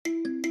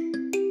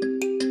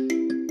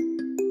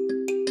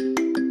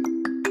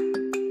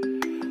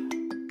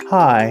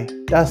Hi,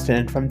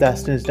 Dustin from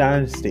Dustin's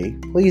Dynasty.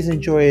 Please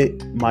enjoy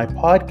my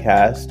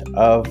podcast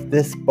of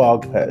this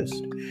blog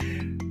post.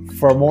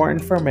 For more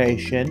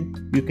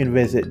information, you can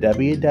visit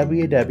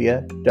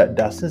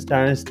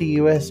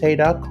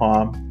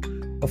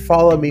www.dustinsdynastyusa.com or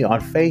follow me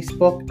on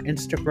Facebook,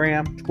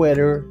 Instagram,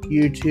 Twitter,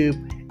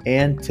 YouTube,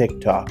 and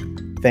TikTok.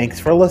 Thanks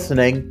for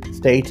listening.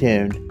 Stay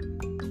tuned.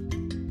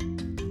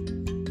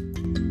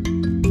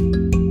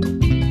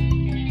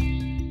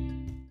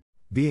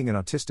 Being an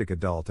autistic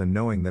adult and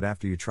knowing that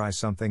after you try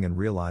something and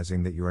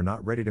realizing that you are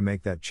not ready to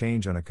make that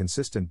change on a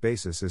consistent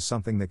basis is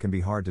something that can be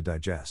hard to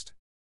digest.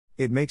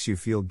 It makes you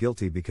feel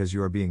guilty because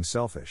you are being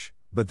selfish,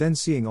 but then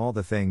seeing all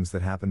the things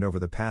that happened over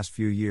the past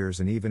few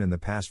years and even in the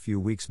past few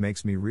weeks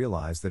makes me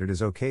realize that it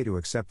is okay to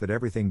accept that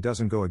everything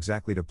doesn't go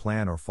exactly to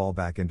plan or fall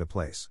back into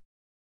place.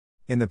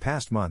 In the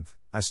past month,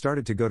 I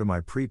started to go to my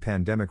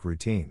pre-pandemic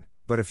routine,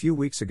 but a few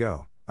weeks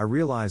ago, I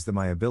realized that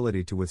my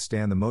ability to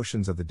withstand the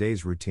motions of the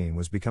day's routine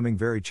was becoming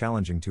very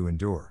challenging to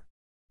endure.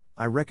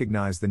 I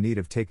recognized the need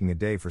of taking a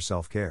day for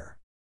self-care.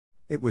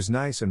 It was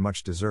nice and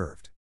much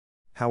deserved.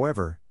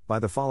 However, by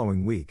the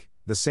following week,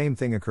 the same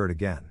thing occurred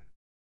again.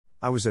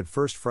 I was at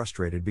first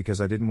frustrated because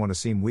I didn't want to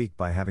seem weak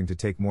by having to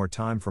take more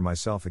time for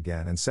myself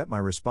again and set my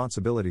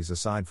responsibilities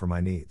aside for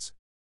my needs.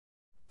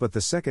 But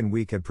the second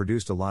week had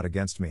produced a lot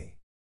against me.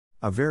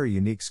 A very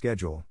unique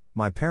schedule,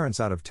 my parents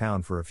out of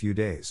town for a few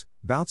days,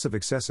 bouts of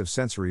excessive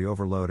sensory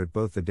overload at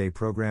both the day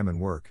program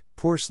and work,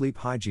 poor sleep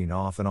hygiene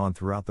off and on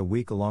throughout the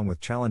week along with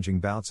challenging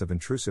bouts of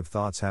intrusive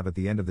thoughts have at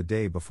the end of the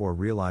day before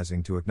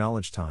realizing to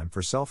acknowledge time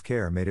for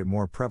self-care made it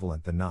more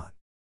prevalent than not.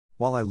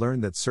 While I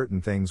learned that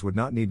certain things would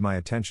not need my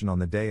attention on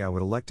the day I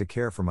would elect to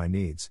care for my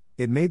needs,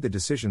 it made the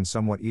decision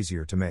somewhat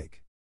easier to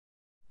make.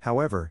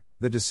 However,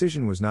 the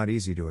decision was not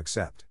easy to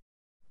accept.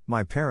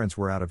 My parents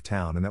were out of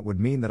town and that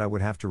would mean that I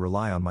would have to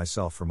rely on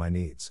myself for my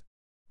needs.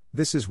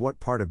 This is what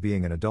part of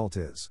being an adult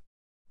is.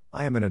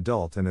 I am an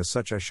adult and as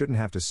such I shouldn't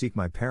have to seek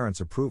my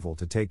parents' approval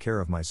to take care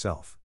of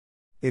myself.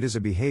 It is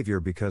a behavior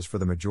because for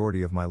the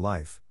majority of my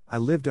life, I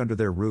lived under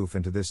their roof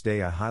and to this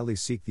day I highly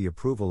seek the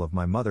approval of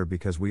my mother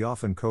because we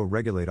often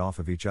co-regulate off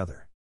of each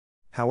other.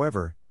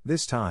 However,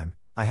 this time,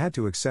 I had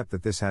to accept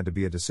that this had to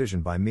be a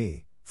decision by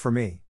me, for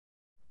me.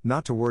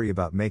 Not to worry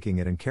about making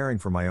it and caring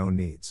for my own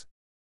needs.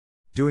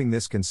 Doing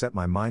this can set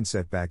my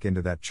mindset back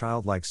into that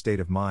childlike state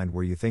of mind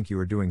where you think you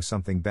are doing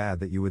something bad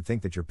that you would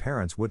think that your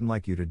parents wouldn't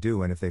like you to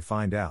do, and if they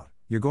find out,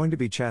 you're going to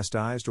be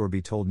chastised or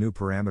be told new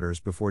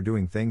parameters before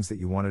doing things that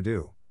you want to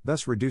do,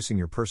 thus reducing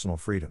your personal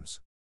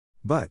freedoms.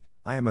 But,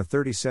 I am a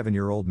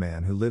 37-year-old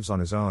man who lives on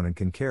his own and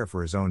can care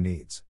for his own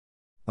needs.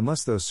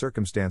 Unless those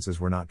circumstances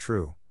were not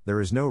true, there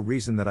is no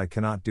reason that I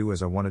cannot do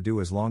as I want to do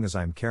as long as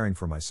I am caring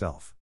for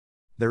myself.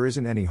 There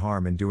isn't any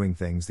harm in doing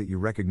things that you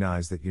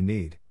recognize that you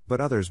need, but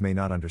others may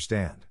not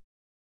understand.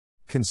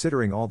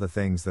 Considering all the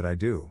things that I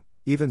do,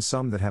 even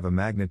some that have a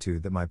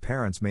magnitude that my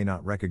parents may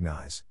not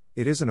recognize,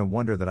 it isn't a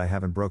wonder that I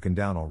haven't broken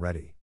down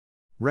already.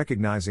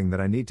 Recognizing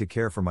that I need to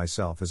care for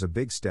myself is a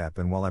big step,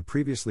 and while I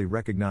previously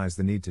recognized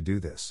the need to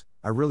do this,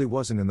 I really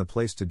wasn't in the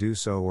place to do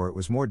so, or it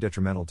was more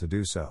detrimental to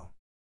do so.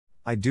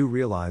 I do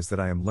realize that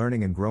I am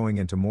learning and growing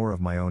into more of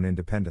my own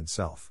independent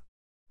self.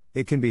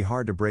 It can be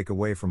hard to break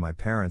away from my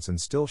parents and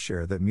still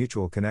share that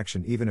mutual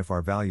connection even if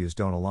our values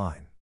don't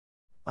align.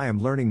 I am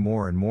learning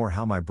more and more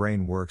how my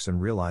brain works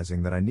and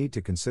realizing that I need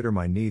to consider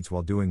my needs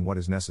while doing what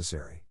is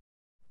necessary.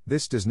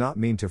 This does not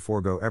mean to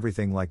forego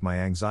everything like my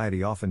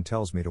anxiety often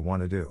tells me to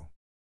want to do.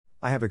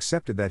 I have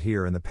accepted that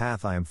here and the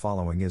path I am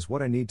following is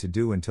what I need to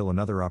do until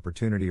another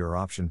opportunity or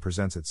option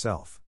presents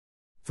itself.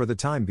 For the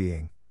time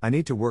being, I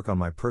need to work on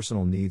my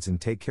personal needs and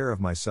take care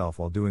of myself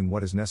while doing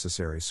what is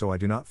necessary so I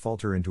do not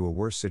falter into a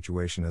worse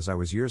situation as I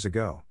was years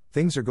ago.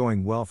 Things are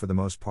going well for the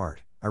most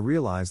part. I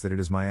realize that it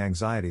is my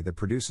anxiety that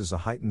produces a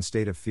heightened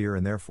state of fear,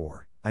 and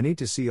therefore, I need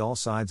to see all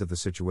sides of the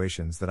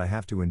situations that I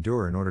have to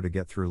endure in order to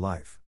get through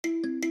life.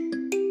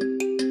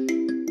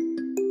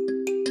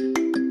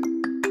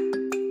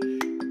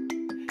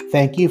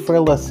 Thank you for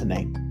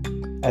listening.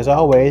 As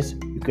always,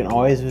 you can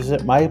always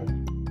visit my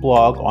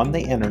blog on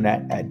the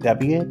internet at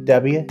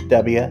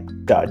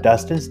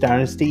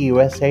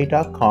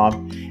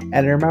www.dustinsdynastyusa.com,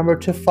 and remember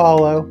to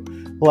follow,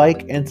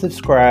 like, and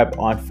subscribe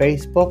on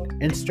Facebook,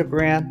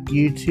 Instagram,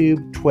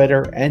 YouTube,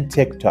 Twitter, and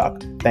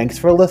TikTok. Thanks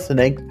for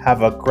listening.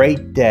 Have a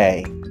great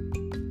day.